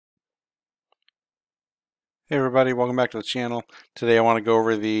Hey everybody, welcome back to the channel. Today I want to go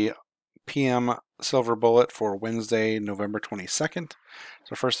over the PM silver bullet for Wednesday, November 22nd.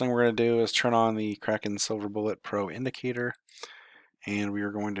 So first thing we're going to do is turn on the Kraken Silver Bullet Pro indicator, and we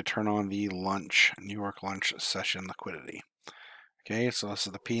are going to turn on the lunch, New York lunch session liquidity. Okay, so this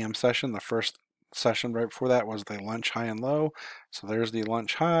is the PM session. The first session right before that was the lunch high and low. So there's the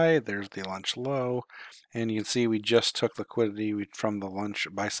lunch high, there's the lunch low, and you can see we just took liquidity from the lunch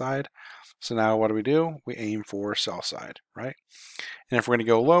buy side. So now what do? We aim for sell side, right? And if we're going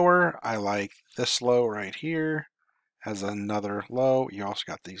to go lower, I like this low right here as another low. You also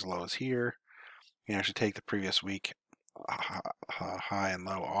got these lows here. You can actually take the previous week high and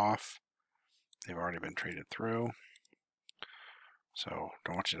low off. They've already been traded through. So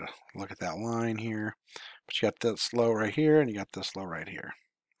don't want you to look at that line here. But you got this low right here, and you got this low right here.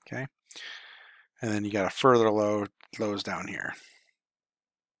 Okay? And then you got a further lows down here.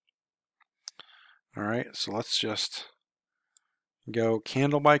 All right, so let's just go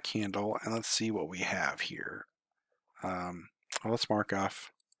candle by candle, and let's see what we have here. Well, let's mark off.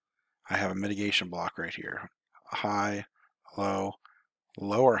 I have a mitigation block right here. High, low,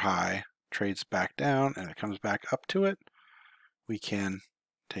 lower high, trades back down, and it comes back up to it. We can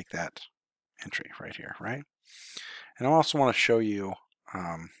take that entry right here, right? And I also want to show you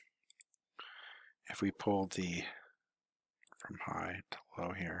if we pull the from high to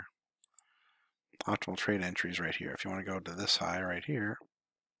low here, optimal trade entries right here. If you want to go to this high right here,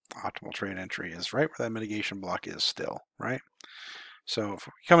 optimal trade entry is right where that mitigation block is still, right? So if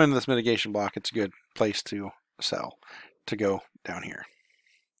we come into this mitigation block, it's a good place to sell, to go down here.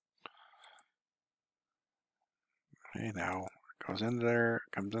 Okay, now it goes in there,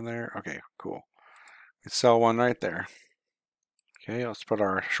 comes in there. Okay, cool. We sell one right there. Okay, let's put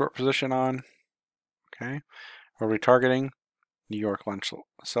our short position on. Okay, we're retargeting New York lunch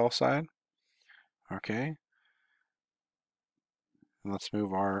sell side. Okay, and let's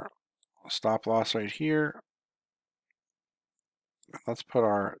move our stop loss right here. Let's put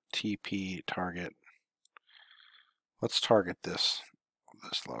our TP target. Let's target this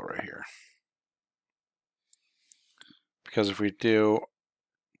low right here. Because if we do,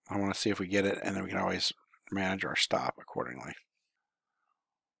 I want to see if we get it, and then we can always manage our stop accordingly.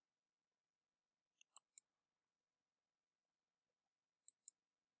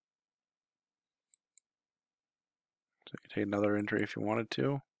 So you take another entry if you wanted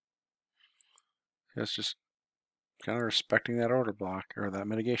to. It's just kind of respecting that order block, or that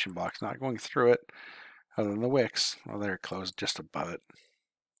mitigation block. It's not going through it, other than the wicks. Well, there it closed just above it.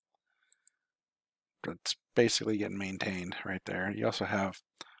 But it's basically getting maintained right there. You also have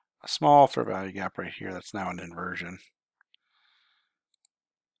a small fair value gap right here that's now an inversion.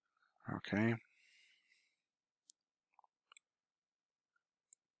 Okay.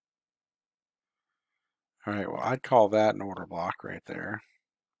 All right, well, I'd call that an order block right there.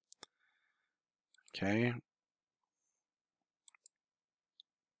 Okay.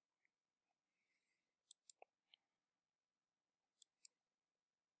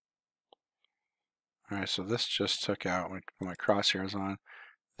 All right, so this just took out, when my crosshairs on,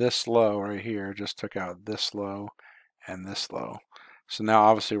 this low right here just took out this low and this low. So now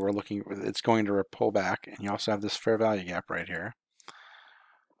obviously we're looking, it's going to pull back, and you also have this fair value gap right here.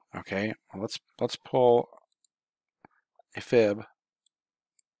 Okay, well, let's pull a fib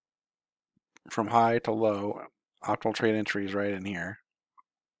from high to low, optimal trade entries right in here.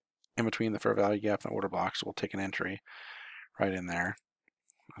 In between the fair value gap and the order block, so we'll take an entry right in there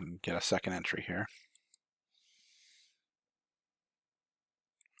and get a second entry here.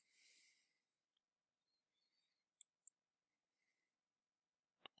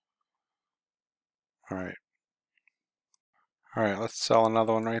 All right. All right, let's sell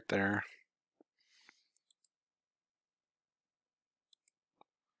another one right there.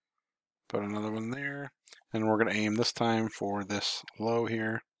 Put another one there. And we're going to aim this time for this low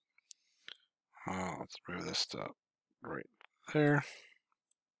here. Let's move this to right there.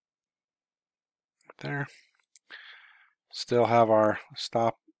 There. Still have our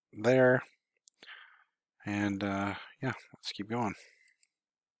stop there. And yeah, let's keep going.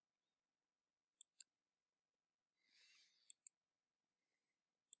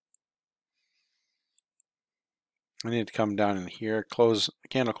 I need to come down in here,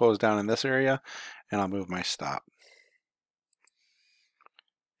 candle close down in this area, and I'll move my stop.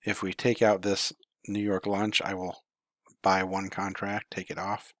 If we take out this New York lunch, I will buy one contract, take it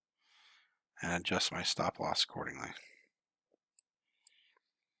off, and adjust my stop loss accordingly.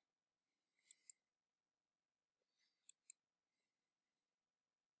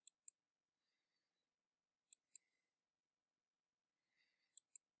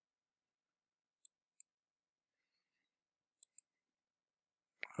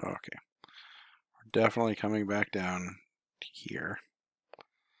 Okay, we're definitely coming back down here.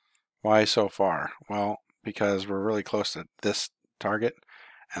 Why so far? Well, because we're really close to this target,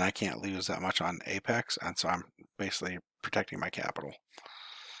 and I can't lose that much on Apex, and so I'm basically protecting my capital.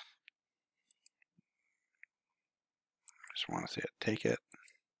 Just want to see it, take it.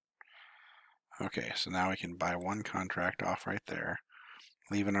 Okay, so now we can buy one contract off right there,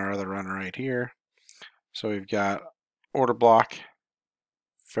 leaving our other run right here. So we've got order block,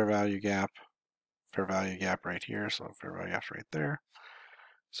 fair value gap right here, so fair value gap's right there.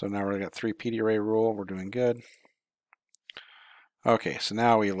 So now we've got 3 PD array rule, we're doing good. Okay, so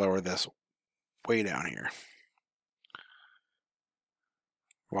now we lower this way down here.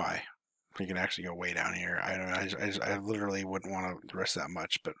 Why? We can actually go way down here. I literally wouldn't want to risk that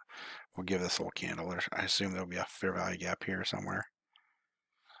much, but we'll give this little candle. I assume there'll be a fair value gap here somewhere.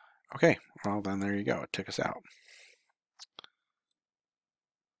 Okay, well then there you go. It took us out.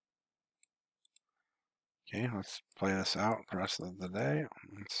 Okay, let's play this out the rest of the day.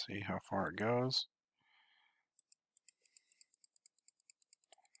 Let's see how far it goes.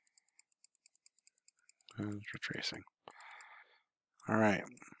 And retracing. All right.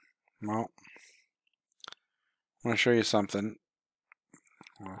 Well, I'm going to show you something.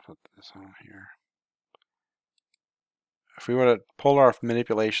 I'll put this on here. If we would have pulled our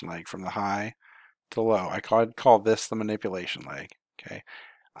manipulation leg from the high to low, I'd call this the manipulation leg. Okay,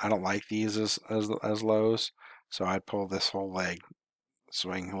 I don't like these as lows, so I'd pull this whole leg,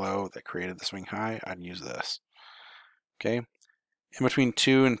 swing low that created the swing high. I'd use this. Okay, in between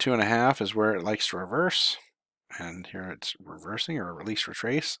 2 and 2.5 is where it likes to reverse, and here it's reversing or at least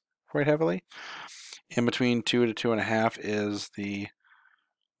retrace quite heavily. In between 2 to 2.5 is the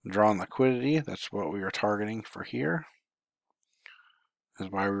drawn liquidity. That's what we were targeting for here. Is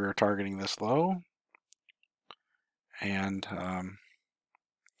why we were targeting this low. And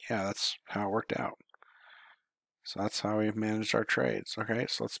yeah, that's how it worked out. So that's how we managed our trades. Okay,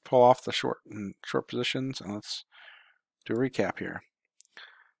 so let's pull off the short positions and let's do a recap here.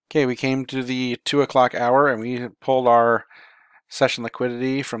 Okay, we came to the 2 o'clock hour and we pulled our session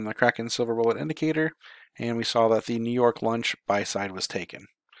liquidity from the Kraken Silver Bullet indicator, and we saw that the New York lunch buy side was taken.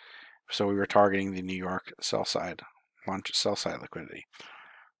 So we were targeting the New York sell side liquidity.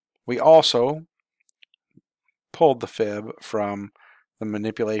 We also pulled the fib from the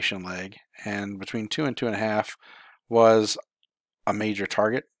manipulation leg, and between 2 and 2.5 was a major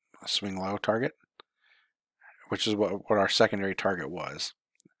target, a swing low target, which is what our secondary target was.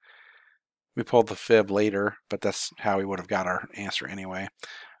 We pulled the fib later, but that's how we would have got our answer anyway,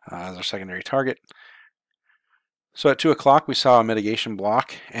 as our secondary target. So at 2 o'clock we saw a mitigation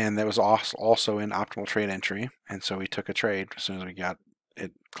block, and that was also in optimal trade entry, and so we took a trade as soon as we got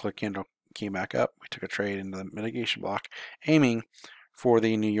it. Click candle came back up, we took a trade into the mitigation block, aiming for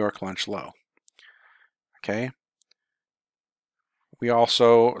the New York lunch low. Okay. We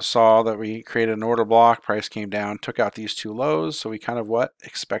also saw that we created an order block, price came down, took out these 2 lows, so we kind of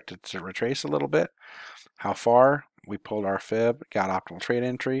expected to retrace a little bit. How far? We pulled our fib, got optimal trade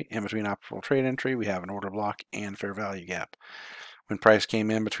entry. In between optimal trade entry, we have an order block and fair value gap. When price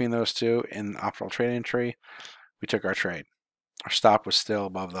came in between those two in optimal trade entry, we took our trade. Our stop was still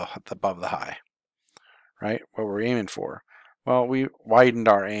above the high, right? What were we aiming for? Well, we widened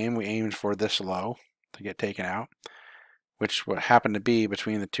our aim. We aimed for this low to get taken out, which would happen to be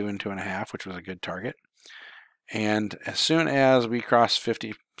between the 2 and 2.5, which was a good target. And as soon as we crossed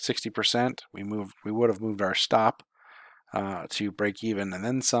 50-60%, we would have moved our stop to break even and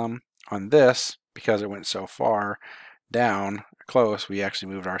then some on this. Because it went so far down close, we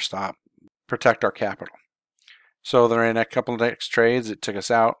actually moved our stop, protect our capital. So the next couple of next trades, it took us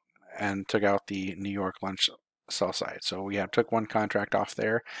out and took out the New York lunch sell side. So we took one contract off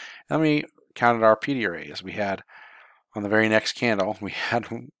there. And then we counted our PD arrays. We had on the very next candle, we had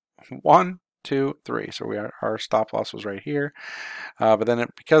 1, 2, 3. So our stop loss was right here. But then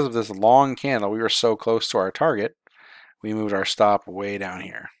because of this long candle, we were so close to our target, we moved our stop way down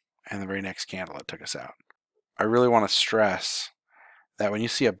here. And the very next candle, it took us out. I really want to stress that when you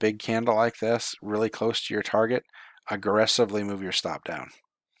see a big candle like this, really close to your target, aggressively move your stop down.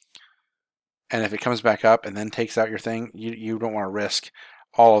 And if it comes back up and then takes out your thing, you don't want to risk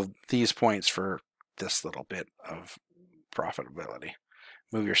all of these points for this little bit of profitability.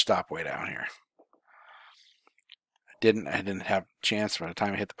 Move your stop way down here. I didn't have a chance. By the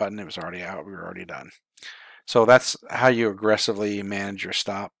time I hit the button, it was already out. We were already done. So that's how you aggressively manage your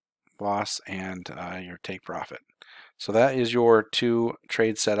stop loss and your take profit. So that is your 2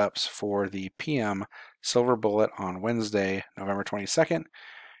 trade setups for the PM Silver Bullet on Wednesday, November 22nd,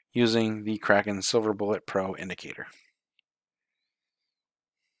 using the Kraken Silver Bullet Pro indicator.